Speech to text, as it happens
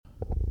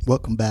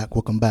Welcome back.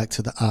 Welcome back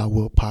to the I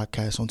Will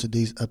podcast. On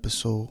today's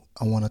episode,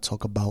 I want to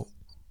talk about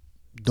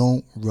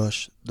don't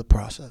rush the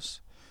process.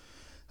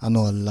 I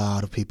know a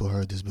lot of people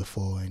heard this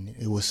before, and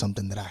it was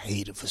something that I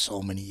hated for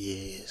so many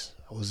years.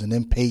 I was an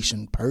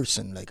impatient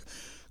person. Like,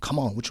 come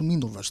on, what you mean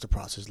don't rush the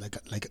process?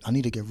 Like I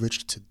need to get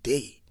rich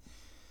today.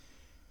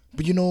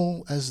 But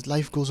as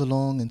life goes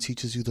along and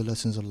teaches you the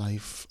lessons of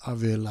life, I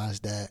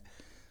realized that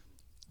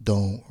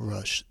don't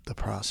rush the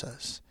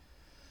process,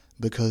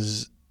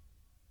 because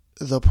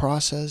the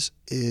process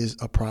is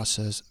a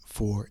process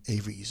for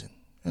a reason.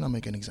 And I'll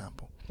make an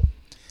example.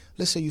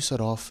 Let's say you set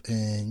off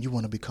and you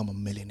want to become a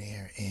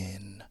millionaire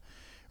in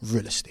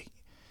real estate.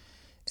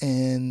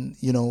 And,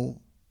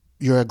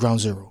 you're at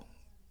ground zero.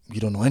 You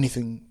don't know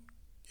anything.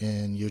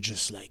 And you're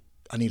just like,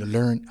 I need to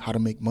learn how to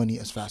make money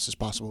as fast as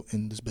possible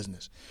in this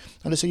business.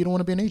 And let's say you don't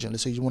want to be an agent.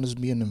 Let's say you want to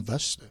be an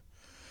investor.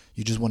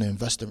 You just want to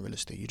invest in real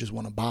estate. You just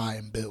want to buy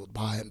and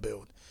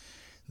build.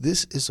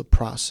 This is a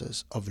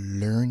process of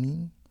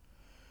learning,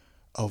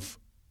 of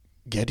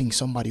getting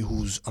somebody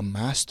who's a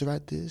master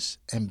at this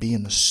and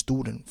being a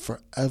student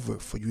forever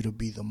for you to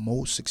be the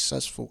most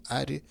successful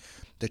at it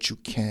that you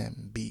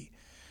can be.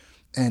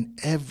 And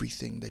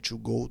everything that you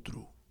go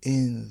through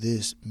in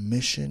this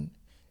mission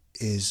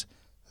is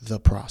the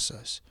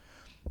process.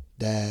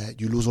 That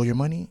you lose all your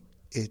money,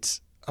 it's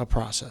a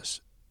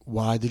process.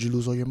 Why did you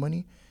lose all your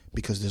money?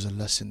 Because there's a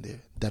lesson there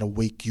that'll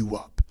wake you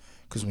up.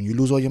 Because when you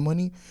lose all your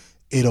money,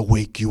 it'll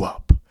wake you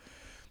up.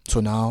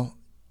 So now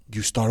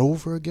you start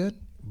over again,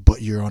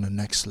 but you're on the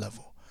next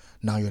level.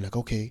 Now you're like,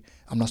 okay,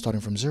 I'm not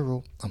starting from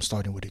zero. I'm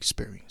starting with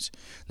experience.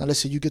 Now let's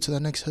say you get to the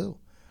next hill.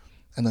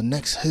 And the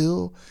next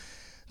hill,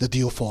 the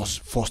deal falls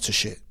to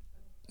shit.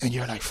 And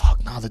you're like,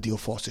 fuck, now the deal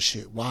falls to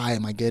shit. Why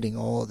am I getting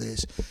all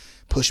this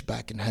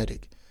pushback and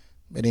headache?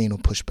 It ain't no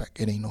pushback.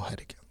 It ain't no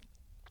headache.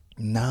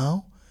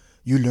 Now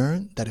you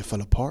learn that it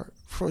fell apart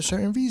for a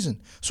certain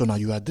reason. So now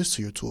you add this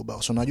to your tool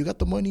belt. So now you got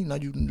the money. Now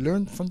you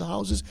learn from the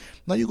houses.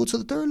 Now you go to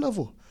the third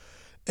level.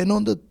 And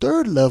on the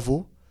third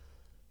level,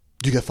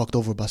 you get fucked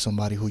over by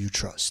somebody who you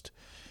trust.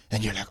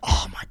 And you're like,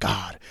 oh my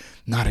God,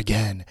 not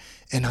again.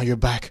 And now you're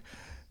back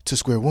to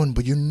square one,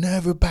 but you're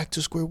never back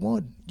to square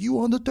one. You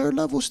on the third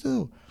level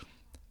still.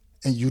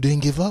 And you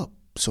didn't give up.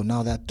 So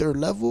now that third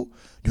level,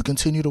 you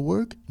continue to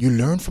work. You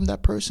learn from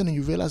that person and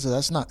you realize that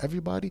that's not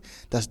everybody.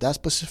 That's that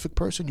specific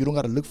person. You don't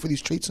got to look for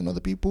these traits in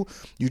other people.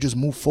 You just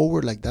move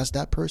forward like that's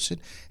that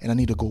person. And I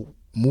need to go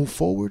move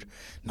forward.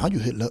 Now you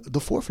hit the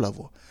fourth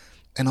level.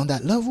 And on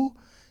that level,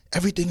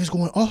 everything is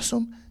going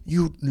awesome.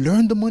 You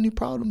learn the money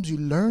problems. You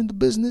learn the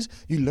business.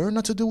 You learn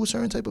not to deal with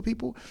certain type of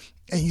people.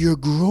 And you're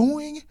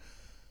growing.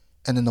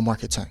 And then the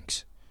market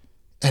tanks.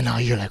 And now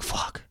you're like,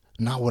 fuck.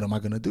 Now what am I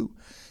going to do?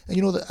 And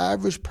the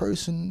average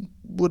person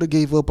would have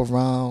gave up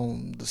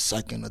around the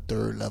second or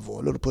third level.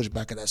 A little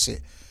pushback and that's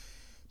it.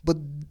 But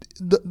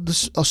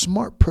a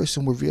smart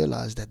person will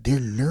realize that they're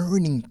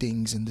learning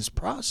things in this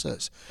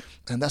process.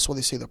 And that's why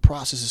they say the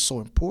process is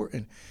so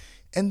important.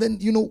 And then,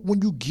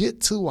 when you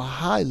get to a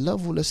high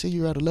level, let's say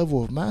you're at a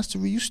level of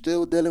mastery, you're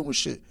still dealing with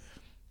shit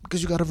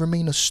because you got to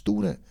remain a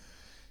student.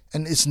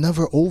 And it's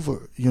never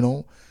over,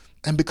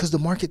 And because the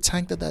market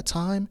tanked at that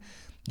time,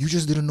 you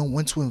just didn't know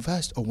when to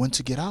invest or when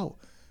to get out.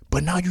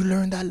 But now you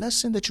learned that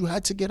lesson that you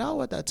had to get out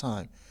at that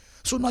time.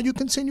 So now you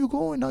continue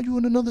going. Now you're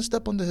in another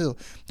step on the hill.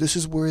 This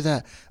is where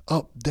that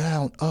up,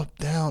 down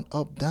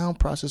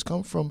process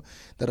comes from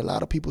that a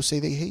lot of people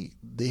say they hate.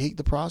 They hate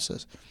the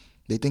process.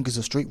 They think it's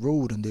a straight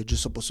road and they're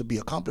just supposed to be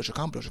accomplish.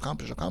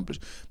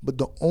 But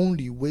the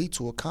only way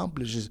to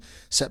accomplish is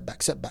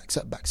setback.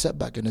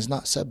 And it's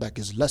not setback,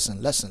 it's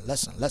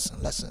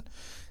lesson.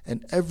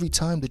 And every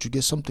time that you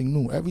get something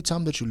new, every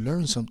time that you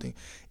learn something,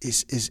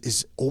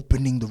 is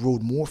opening the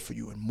road more for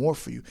you and more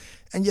for you.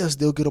 And yes,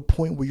 they'll get a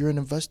point where you're an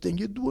investor and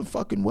you're doing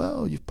fucking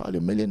well. You're probably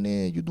a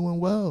millionaire, you're doing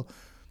well.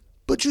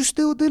 But you're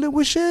still dealing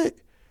with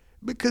shit.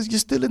 Because you're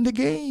still in the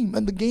game,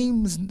 and the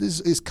game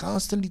is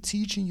constantly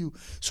teaching you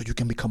so you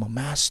can become a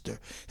master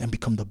and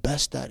become the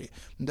best at it.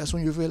 And that's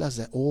when you realize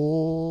that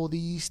all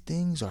these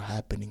things are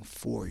happening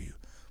for you,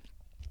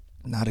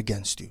 not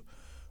against you,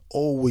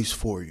 always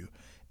for you.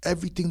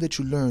 Everything that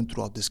you learn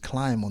throughout this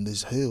climb on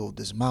this hill,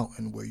 this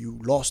mountain, where you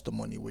lost the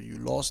money, where you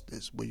lost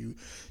this, where you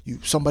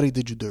somebody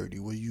did you dirty,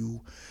 where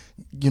you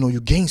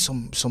gain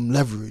some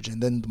leverage,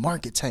 and then the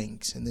market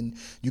tanks, and then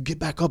you get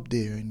back up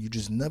there, and you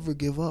just never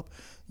give up.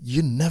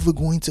 You're never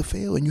going to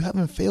fail, and you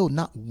haven't failed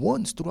not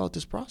once throughout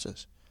this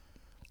process.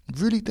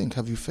 Really think,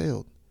 have you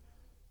failed?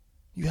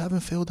 You haven't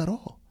failed at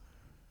all.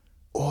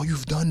 All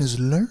you've done is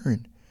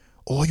learn.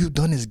 All you've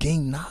done is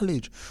gain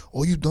knowledge.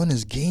 All you've done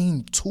is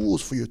gain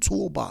tools for your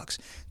toolbox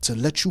to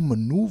let you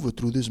maneuver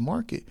through this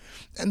market.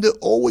 And there'll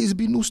always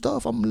be new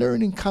stuff. I'm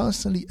learning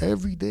constantly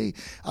every day.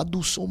 I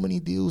do so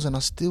many deals and I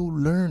still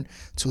learn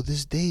to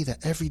this day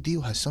that every deal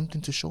has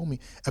something to show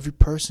me. Every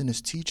person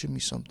is teaching me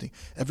something.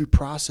 Every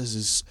process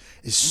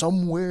is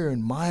somewhere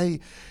in my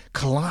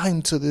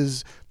climb to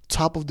this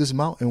top of this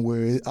mountain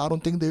where I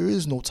don't think there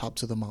is no top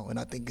to the mountain.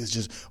 I think it's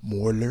just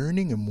more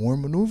learning and more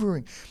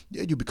maneuvering.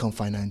 Yeah, you become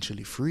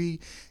financially free.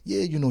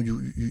 Yeah,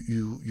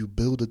 you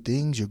build the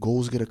things, your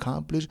goals get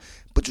accomplished,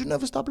 but you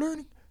never stop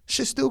learning.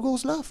 Shit still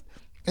goes left.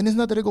 And it's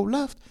not that it go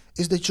left,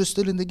 it's that you're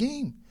still in the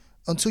game.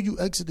 Until you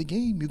exit the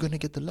game, you're going to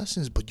get the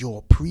lessons, but you'll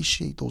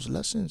appreciate those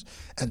lessons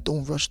and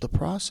don't rush the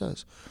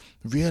process.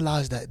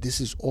 Realize that this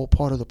is all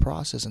part of the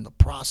process, and the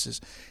process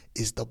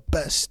is the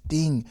best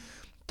thing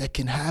that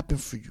can happen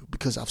for you,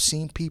 because I've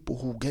seen people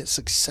who get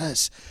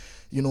success.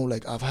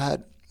 Like I've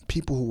had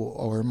people who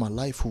are in my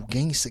life who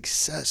gain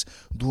success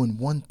doing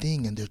one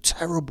thing and they're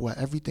terrible at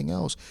everything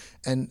else.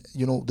 And,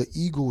 the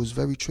ego is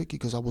very tricky,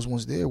 because I was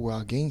once there where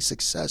I gained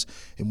success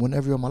in one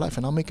area of my life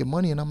and I'm making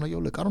money and I'm like, yo,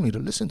 look, I don't need to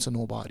listen to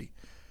nobody.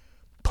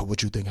 But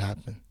what you think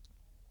happened?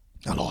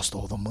 I lost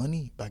all the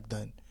money back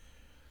then.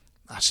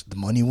 The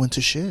money went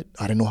to shit.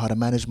 I didn't know how to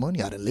manage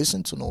money. I didn't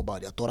listen to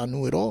nobody. I thought I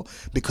knew it all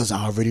because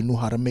I already knew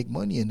how to make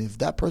money. And if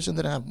that person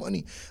didn't have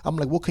money, I'm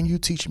like, what can you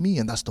teach me?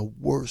 And that's the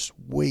worst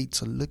way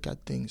to look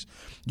at things.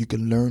 You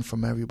can learn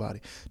from everybody.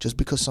 Just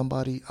because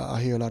somebody,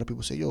 I hear a lot of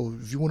people say, yo,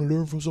 if you want to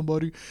learn from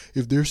somebody,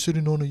 if they're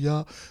sitting on a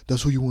yacht,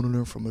 that's who you want to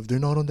learn from. If they're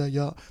not on that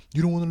yacht,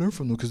 you don't want to learn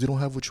from them because they don't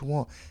have what you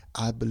want.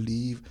 I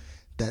believe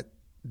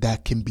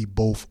that can be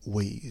both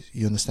ways.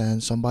 You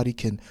understand? Somebody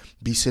can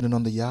be sitting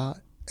on the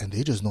yacht and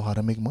they just know how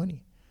to make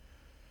money.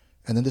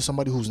 And then there's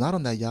somebody who's not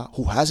on that yacht,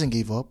 who hasn't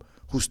gave up,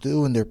 who's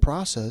still in their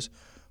process,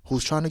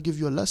 who's trying to give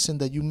you a lesson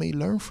that you may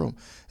learn from.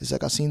 It's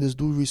like I seen this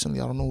dude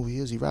recently. I don't know who he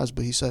is. He raps,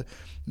 but he said,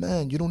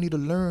 man, you don't need to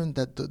learn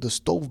that the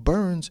stove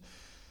burns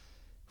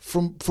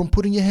from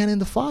putting your hand in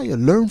the fire.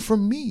 Learn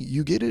from me.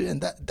 You get it?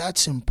 And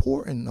that's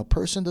important. A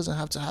person doesn't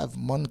have to have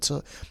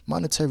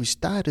monetary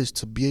status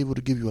to be able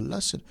to give you a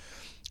lesson.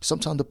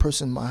 Sometimes the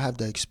person might have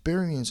the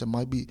experience and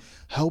might be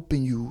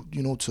helping you,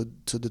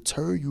 to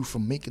deter you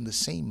from making the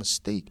same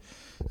mistake.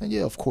 And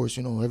yeah, of course,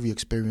 every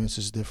experience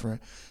is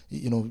different.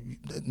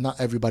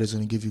 Not everybody's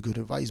going to give you good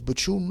advice,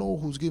 but you'll know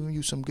who's giving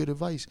you some good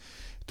advice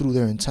through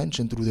their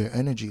intention, through their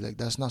energy. Like,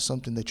 that's not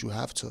something that you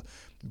have to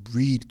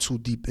read too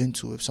deep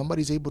into. If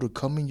somebody's able to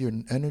come in your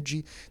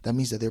energy, that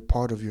means that they're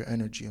part of your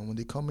energy. And when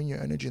they come in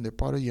your energy and they're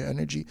part of your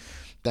energy,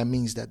 that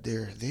means that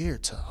they're there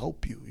to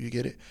help you. You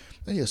get it?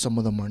 And yeah, some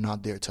of them are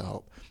not there to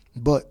help,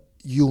 but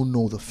you'll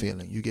know the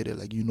feeling. You get it?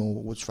 Like, you know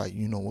what's right,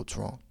 you know what's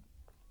wrong.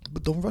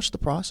 But don't rush the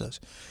process.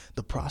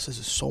 The process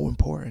is so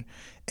important,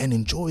 and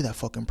enjoy that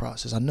fucking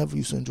process. I never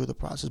used to enjoy the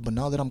process, but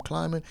now that I'm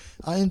climbing,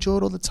 I enjoy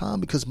it all the time,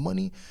 because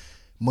money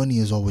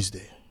is always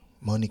there.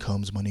 Money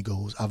comes, money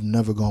goes. I've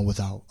never gone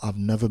without. I've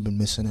never been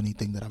missing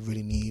anything that I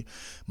really need.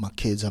 My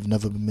kids have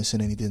never been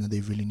missing anything that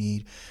they really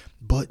need.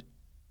 But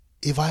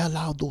if I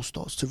allowed those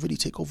thoughts to really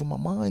take over my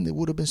mind, it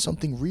would have been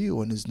something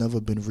real, and it's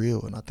never been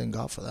real, and I thank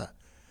God for that.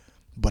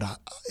 But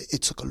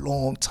it took a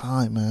long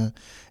time, man.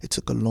 It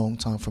took a long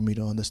time for me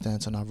to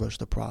understand to not rush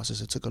the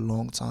process. It took a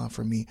long time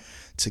for me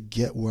to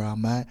get where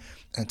I'm at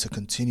and to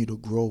continue to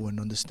grow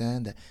and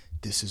understand that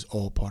this is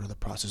all part of the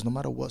process. No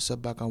matter what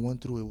setback I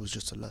went through, it was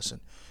just a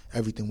lesson.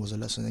 Everything was a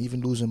lesson.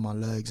 Even losing my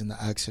legs in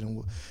the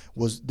accident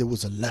there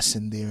was a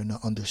lesson there, and the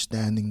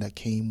understanding that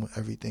came with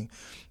everything.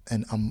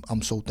 And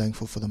I'm so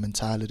thankful for the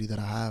mentality that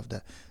I have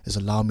that has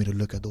allowed me to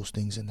look at those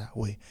things in that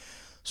way.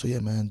 So yeah,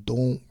 man,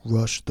 don't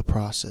rush the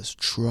process.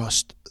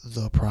 Trust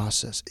the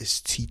process.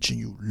 It's teaching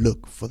you.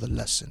 Look for the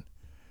lesson.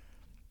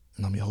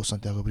 And I'm your host,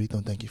 Santiago Brito,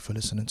 and thank you for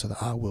listening to the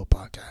I Will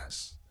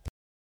podcast.